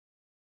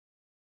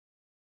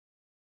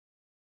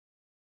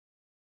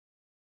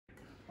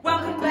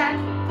Welcome back,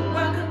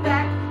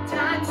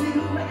 time to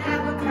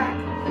have a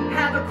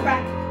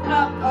crack,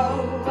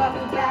 uh-oh,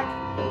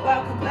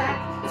 welcome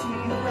back to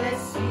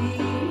USC.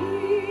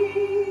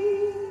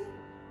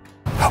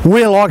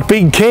 We're like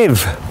Big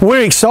Kev,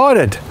 we're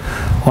excited.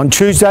 On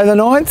Tuesday the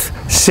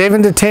 9th,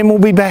 7 to 10 we'll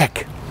be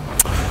back.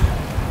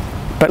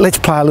 But let's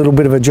play a little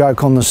bit of a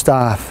joke on the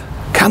staff.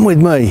 Come with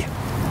me.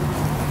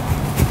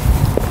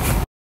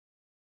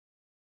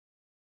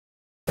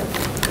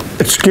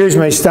 Excuse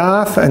me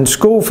staff and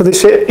school for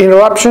this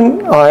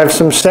interruption. I have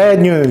some sad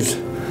news.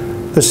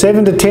 The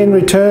 7 to 10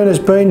 return has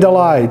been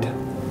delayed.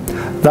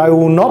 They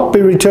will not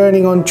be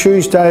returning on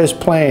Tuesday as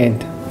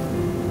planned.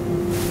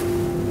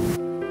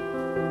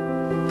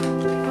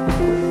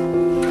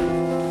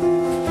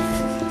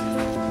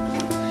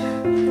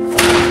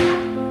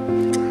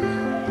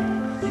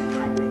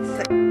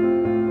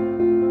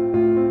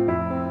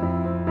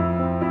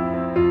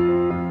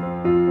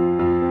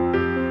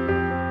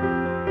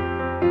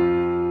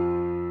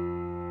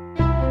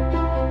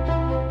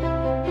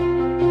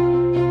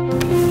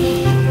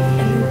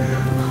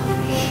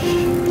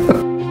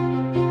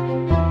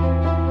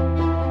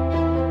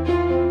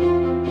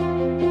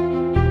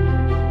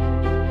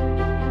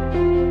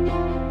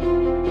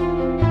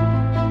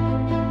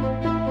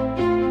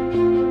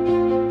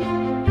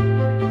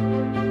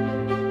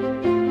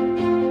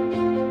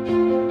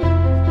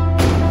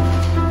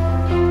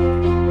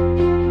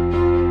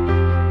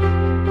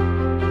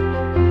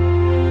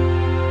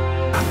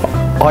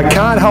 I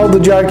can't hold the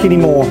joke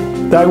anymore.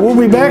 They will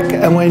be back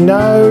and we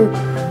know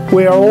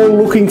we are all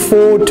looking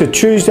forward to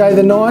Tuesday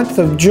the 9th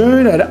of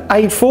June at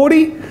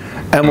 8:40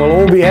 and we'll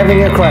all be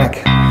having a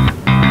crack.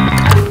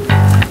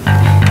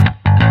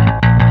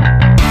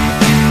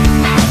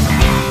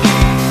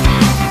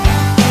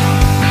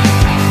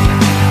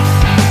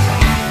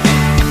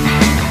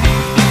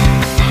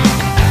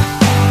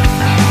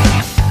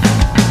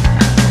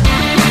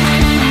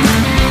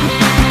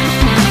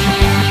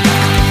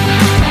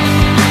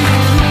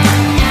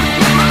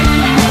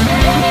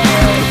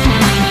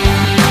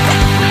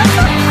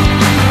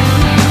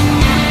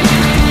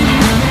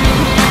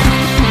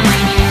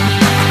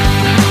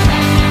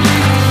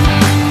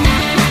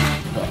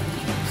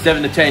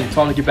 Seven to 10,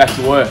 time to get back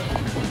to work.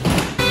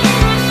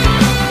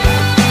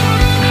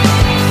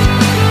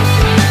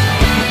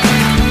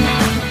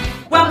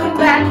 Welcome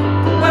back,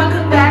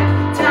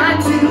 time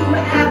to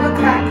have a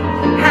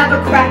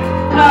crack,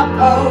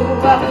 uh-oh,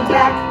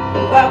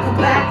 welcome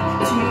back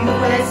to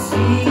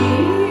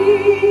USC.